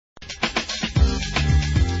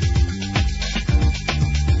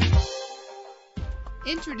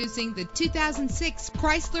Introducing the 2006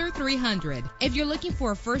 Chrysler 300. If you're looking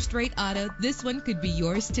for a first-rate auto, this one could be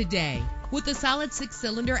yours today. With a solid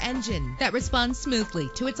 6-cylinder engine that responds smoothly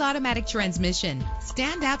to its automatic transmission.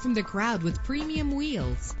 Stand out from the crowd with premium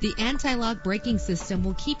wheels. The anti-lock braking system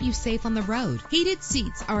will keep you safe on the road. Heated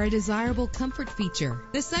seats are a desirable comfort feature.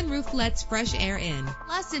 The sunroof lets fresh air in.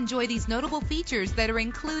 Plus, enjoy these notable features that are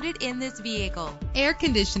included in this vehicle: air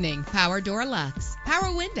conditioning, power door locks,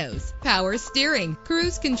 power windows, power steering,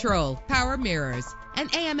 cruise control, power mirrors, an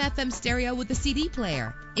AM/FM stereo with a CD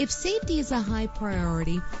player. If safety is a high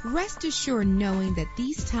priority, rest assured knowing that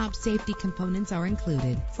these top safety components are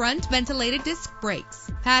included: front ventilated disc brakes,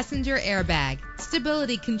 passenger airbag,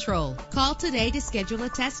 stability control. Call today to schedule a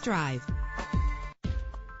test drive.